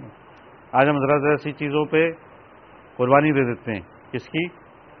ہے. آج ہم ذرا ایسی چیزوں پہ قربانی دے دیتے ہیں، کس کی؟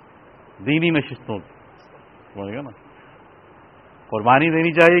 دینی نشستوں کی، نا. قربانی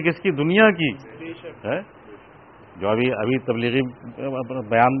دینی چاہیے کس کی؟ دنیا کی. جو ابھی تبلیغی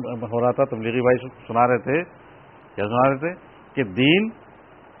بیان ہو رہا تھا، تبلیغی بھائی سنا رہے تھے، کیا سنا رہے تھے کہ دین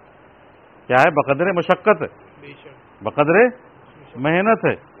کیا ہے؟ بقدر مشقت ہے، بقدر محنت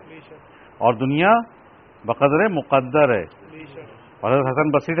ہے، اور دنیا بقدر مقدر ہے. اور حضرت حسن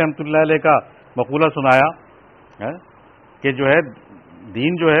بصری رحمۃ اللہ علیہ کا مقولہ سنایا کہ جو ہے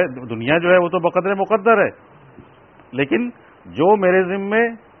دین جو ہے، دنیا جو ہے وہ تو بقدر مقدر ہے، لیکن جو میرے ذمے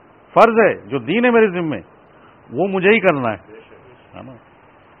فرض ہے، جو دین ہے میرے ذمے، وہ مجھے ہی کرنا ہے نا.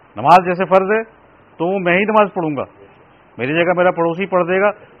 نماز جیسے فرض ہے تو وہ میں ہی نماز پڑھوں گا، میری جگہ میرا پڑوسی پڑھ دے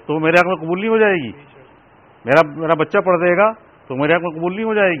گا تو میرے حق میں قبول نہیں ہو جائے گی. میرا بچہ پڑھ دے گا تو میرے حق میں قبول نہیں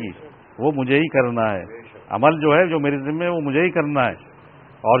ہو جائے گی. وہ مجھے ہی کرنا ہے. عمل جو ہے جو میرے ذمہ ہے وہ مجھے ہی کرنا ہے.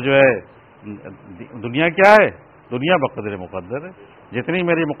 اور جو ہے دنیا کیا ہے؟ دنیا بقدر مقدر ہے. جتنی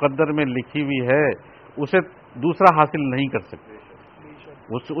میری مقدر میں لکھی ہوئی ہے اسے دوسرا حاصل نہیں کر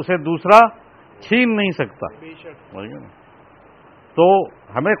سکتا، اسے دوسرا چھین نہیں سکتا. تو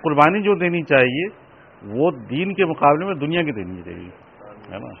ہمیں قربانی جو دینی چاہیے وہ دین کے مقابلے میں دنیا کی دینی چاہیے،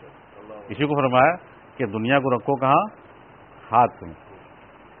 ہے نا. اسی کو فرمایا کہ دنیا کو رکھو کہاں؟ ہاتھ میں،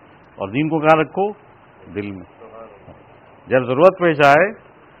 اور دین کو کہاں رکھو؟ دل میں. جب ضرورت پیش آئے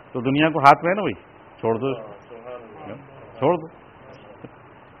تو دنیا کو ہاتھ میں ہے نا بھائی، چھوڑ دو، چھوڑ دو.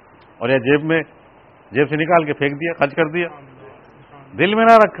 اور یا جیب سے نکال کے پھینک دیا، خرچ کر دیا. دل میں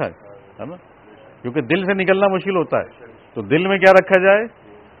نہ رکھا ہے نا، کیونکہ دل سے نکلنا مشکل ہوتا ہے. تو دل میں کیا رکھا جائے؟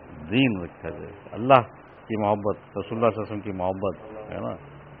 دین رکھا جائے. اللہ کی محبت، رسول اللہ صلی اللہ علیہ وسلم کی محبت، ہے نا،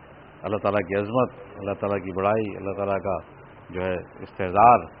 اللہ تعالیٰ کی عظمت، اللہ تعالیٰ کی بڑائی، اللہ تعالیٰ کا جو ہے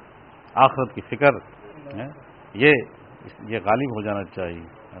استحضار، آخرت کی فکر، یہ غالب ہو جانا چاہیے،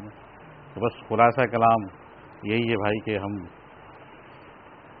 ہے نا. تو بس خلاصہ کلام یہی ہے بھائی کہ ہم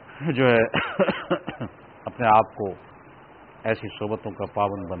جو ہے اپنے آپ کو ایسی صحبتوں کا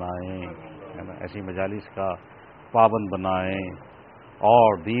پابند بنائیں، ہے نا، ایسی مجالس کا پابند بنائیں،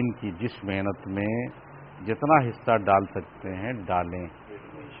 اور دین کی جس محنت میں جتنا حصہ ڈال سکتے ہیں ڈالیں،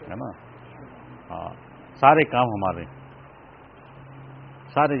 ہے نا. ہاں، سارے کام ہمارے،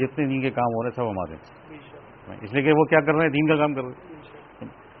 سارے جتنے دین کے کام ہو رہے ہیں سب ہمارے، اس لیے کہ وہ کیا کر رہے ہیں؟ دین کا کام کر رہے ہیں.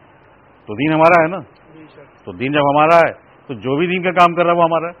 تو دین ہمارا ہے نا. تو دین جب ہمارا ہے تو جو بھی دین کا کام کر رہا ہے وہ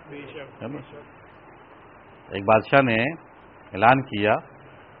ہمارا ہے نا. ایک بادشاہ نے اعلان کیا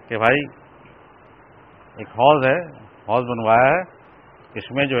کہ بھائی ایک حوض ہے، حوض بنوایا ہے،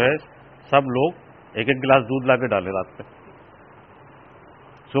 اس میں جو ہے سب لوگ ایک ایک گلاس دودھ لا کے ڈالے رات میں.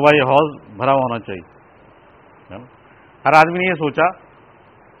 صبح یہ حوض بھرا ہونا چاہیے. ہر آدمی نے یہ سوچا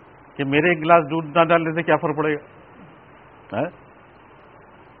کہ میرے ایک گلاس دودھ نہ ڈالنے سے کیا فرق پڑے گا؟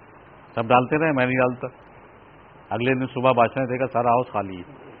 سب ڈالتے رہے، میں نہیں ڈالتا. اگلے دن صبح بادشاہ نے دیکھا سارا ہاؤس خالی ہے.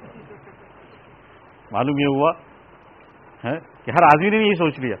 معلوم یہ ہوا کہ ہر آدمی نے یہی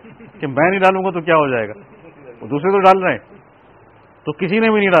سوچ لیا کہ میں نہیں ڈالوں گا تو کیا ہو جائے گا، دوسرے تو ڈال رہے ہیں، تو کسی نے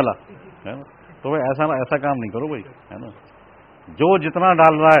بھی نہیں ڈالا، ہے نا. تو بھائی ایسا کام نہیں کرو بھائی، ہے نا. جو جتنا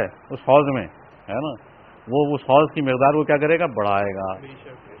ڈال رہا ہے اس حوض میں، ہے نا، وہ اس حوض کی مقدار کو کیا کرے گا، بڑھائے گا.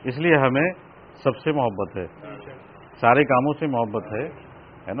 اس لیے ہمیں سب سے محبت ہے، سارے کاموں سے محبت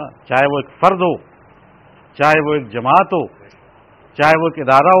ہے نا. چاہے وہ ایک فرد ہو، چاہے وہ ایک جماعت ہو، چاہے وہ ایک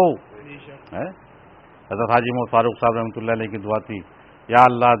ادارہ ہو. حضرت حاجی محمد فاروق صاحب رحمۃ اللہ علیہ کی دعا تھی، یا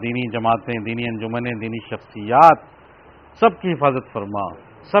اللہ دینی جماعتیں، دینی انجمنیں، دینی شخصیات سب کی حفاظت فرما،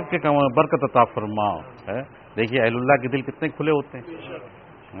 سب کے کاموں میں برکت عطا فرما. دیکھیے اہل اللہ کے دل کتنے کھلے ہوتے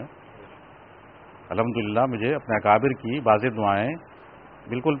ہیں. الحمدللہ مجھے اپنے اکابر کی بعض دعائیں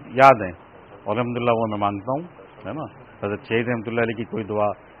بالکل یاد ہیں، اور الحمدللہ وہ میں مانگتا ہوں، ہے نا. حضرت شہید رحمۃ اللہ علیہ کی کوئی دعا،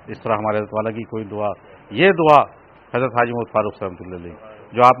 اس طرح ہمارے حضرت والا کی کوئی دعا، یہ دعا حضرت حاجی محمد فاروق صاحب رحمۃ اللہ علیہ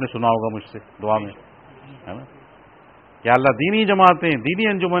جو آپ نے سنا ہوگا مجھ سے دعا میں، ہے نا، کہ اللہ دینی جماعتیں، دینی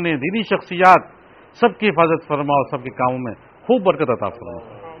انجمنیں، دینی شخصیات سب کی حفاظت فرما اور سب کے کاموں میں خوب برکت عطا فرما.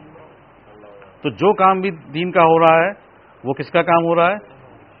 تو جو کام بھی دین کا ہو رہا ہے وہ کس کا کام ہو رہا ہے،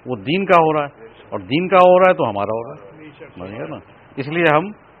 وہ دین کا ہو رہا ہے، اور دین کا ہو رہا ہے تو ہمارا ہو رہا ہے نا. اس لیے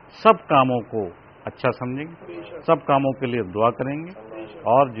ہم سب کاموں کو اچھا سمجھیں گے، سب کاموں کے لیے دعا کریں گے،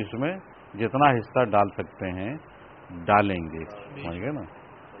 اور جس میں جتنا حصہ ڈال سکتے ہیں ڈالیں گے، سمجھ گئے نا.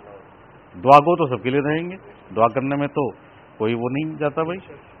 دعا کو تو سب کے لیے رہیں گے، دعا کرنے میں تو کوئی وہ نہیں جاتا بھائی،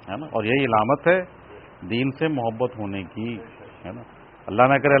 ہے نا. اور یہی علامت ہے دین سے محبت ہونے کی، ہے نا. اللہ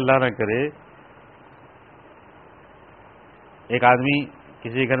نہ کرے ایک آدمی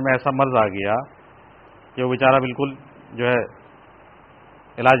کسی گھر میں ایسا مرض آ گیا کہ وہ بیچارہ بالکل جو ہے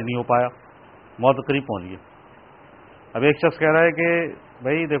علاج نہیں ہو پایا، موت قریب پہنچ گئی. اب ایک شخص کہہ رہا ہے کہ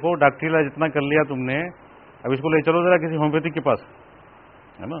بھائی دیکھو ڈاکٹری علاج اتنا کر لیا تم نے، اب اس کو لے چلو ذرا کسی ہومیوپیتھک کے پاس،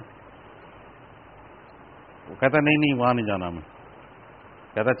 ہے نا. وہ کہتا ہے نہیں وہاں نہیں جانا ہمیں.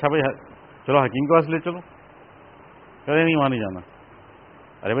 کہتا ہے اچھا بھائی چلو حکیم کے پاس لے چلو. کہتے نہیں وہاں نہیں جانا.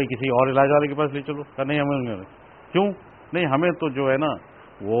 ارے بھائی کسی اور علاج والے کے پاس لے چلو. کہا نہیں ہمیں. کیوں نہیں، ہمیں تو جو ہے نا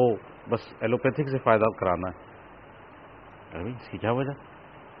وہ بس ایلوپیتھک سے فائدہ کرانا ہے. ارے بھائی اس کی کیا وجہ،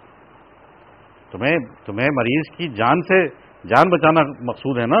 تمہیں مریض کی جان بچانا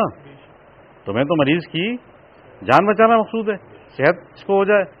مقصود ہے نا. تمہیں تو مریض کی جان بچانا مقصود ہے، صحت اس کو ہو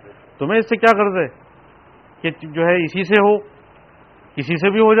جائے. تمہیں اس سے کیا غرض ہے کہ جو ہے اسی سے ہو، کسی سے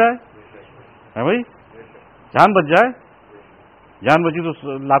بھی ہو جائے، ہے بھائی، جان بچ جائے. جان بچی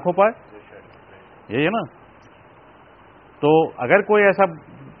تو لاکھوں پائے، یہی ہے نا. تو اگر کوئی ایسا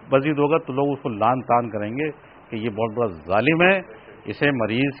مزید ہوگا تو لوگ اس کو لان تان کریں گے کہ یہ بہت بڑا ظالم ہے، اسے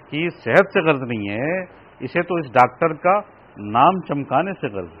مریض کی صحت سے غرض نہیں ہے، اسے تو اس ڈاکٹر کا نام چمکانے سے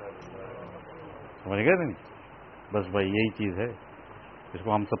غرض ہے. سمجھ گئے نہیں؟ بس بھائی یہی چیز ہے، اس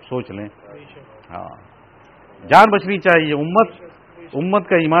کو ہم سب سوچ لیں. ہاں جان بچنی چاہیے، امت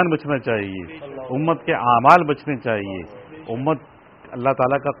کا ایمان بچنا چاہیے، امت کے اعمال بچنے چاہیے، امت اللہ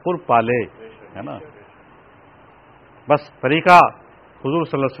تعالیٰ کا قرب پالے، ہے نا. بس طریقہ حضور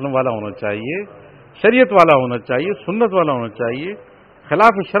صلی اللہ علیہ وسلم والا ہونا چاہیے، شریعت والا ہونا چاہیے، سنت والا ہونا چاہیے،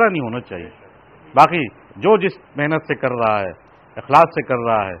 خلاف شرع نہیں ہونا چاہیے. باقی جو جس محنت سے کر رہا ہے، اخلاص سے کر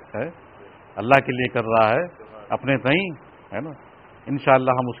رہا ہے، اللہ کے لیے کر رہا ہے، اپنے تئیں، ہے نا،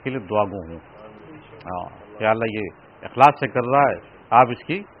 انشاءاللہ ہم اس کے لیے دعا گو ہوں. ہاں کہ اللہ یہ اخلاص سے کر رہا ہے، آپ اس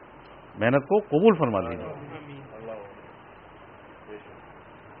کی محنت کو قبول فرما لیجیے.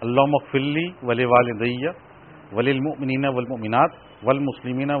 اللہم اغفر لی ولوالدی وللمؤمنین والمؤمنات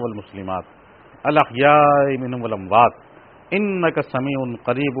والمسلمین والمسلمات الاحیاء منہم والاموات انک سمیع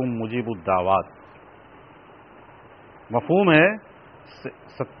قریب مجیب الدعوات. مفہوم ہے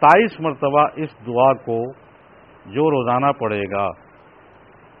 27 مرتبہ اس دعا کو جو روزانہ پڑھے گا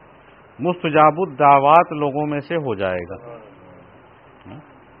مستجاب الدعوات لوگوں میں سے ہو جائے گا.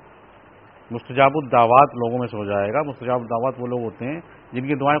 مستجاب الدعوات لوگوں میں سے ہو جائے گا. مستجاب الدعوات وہ لوگ ہوتے ہیں جن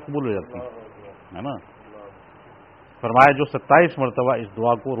کی دعائیں قبول ہو جاتی ہیں، ہے نا. فرمایا جو 27 مرتبہ اس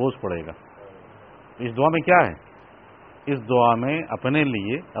دعا کو روز پڑھے گا. اس دعا میں کیا ہے؟ اس دعا میں اپنے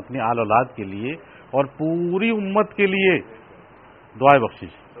لیے، اپنی آل اولاد کے لیے اور پوری امت کے لیے دعائیں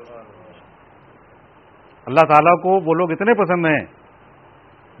بخشش. اللہ تعالیٰ کو وہ لوگ اتنے پسند ہیں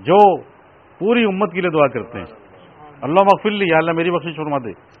جو پوری امت کے لیے دعا کرتے ہیں. اللہ مغفر لی، یا اللہ میری بخشش فرما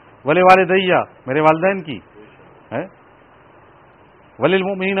دے. ولی والدیہ، میرے والدین کی ہے.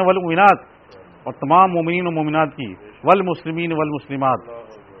 وللمؤمنین والمؤمنات، اور تمام مومنین و مومنات کی. والمسلمین والمسلمات،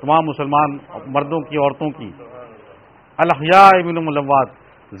 تمام مسلمان مردوں کی عورتوں کی. الاحیاء منہم والاموات،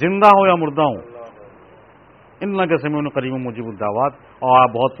 زندہ ہو یا مردہ ہوں، انک سمیع قریب مجیب الدعوات، اور آپ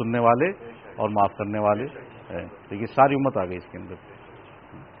بہت سننے والے اور معاف کرنے والے ہیں. تو یہ ساری امت آ گئی اس کے اندر.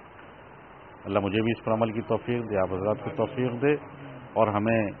 اللہ مجھے بھی اس پر عمل کی توفیق دے، آپ حضرات کو توفیق دے، اور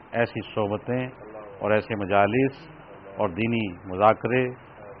ہمیں ایسی صحبتیں اور ایسے مجالس اور دینی مذاکرے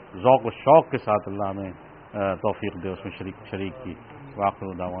ذوق و شوق کے ساتھ اللہ ہمیں توفیق دے اس میں شریک کی.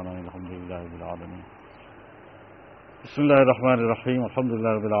 وآخر دعوانا الحمدللہ رب العالمین. بسم اللہ الرحمن الرحیم.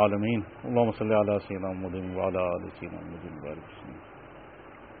 الحمدللہ رب العالمین. اللہم صلی علی سیدنا محمد وعلی آل سیدنا محمد وبارک وسلم.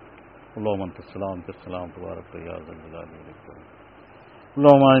 اللہم انت السلام انت السلام تبارک یا ذا الجلال والاکرام.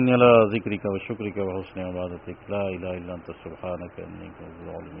 اللہم انی علی ذکرک و شکرک و حسن عبادتک لا الہ الا انت سبحانک انی کنت من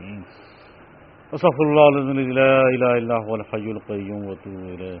الظالمین. استغفر اللہ العظیم الذی لا الہ الا هو الحی القیوم واتوب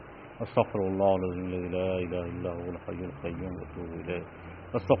الیہ. استغفر اللہ العظیم الذی لا الہ الا هو الحی القیوم واتوب الیہ.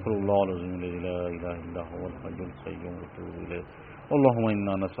 استغفر اللہ العظیم الذی لا الہ الا هو الحی القیوم واتوب الیہ. اللہم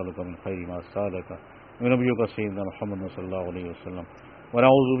انا نسألک من خیر ما سألک من نبیک سیدنا محمد صلی اللہ علیہ وسلم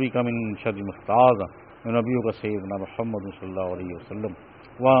ونعوذ بک من شر ما استعاذ من نبیک سیدنا محمد صلی اللہ علیہ وسلم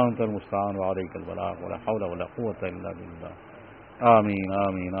وانت المستعان وعلیک البلاغ ولا حول ولا قوة الا باللہ. آمین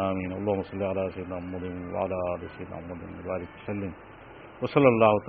آمین آمین. اللہم صلی علی سیدنا محمد وعلی آل سیدنا محمد وبارک وسلم وصلی اللہ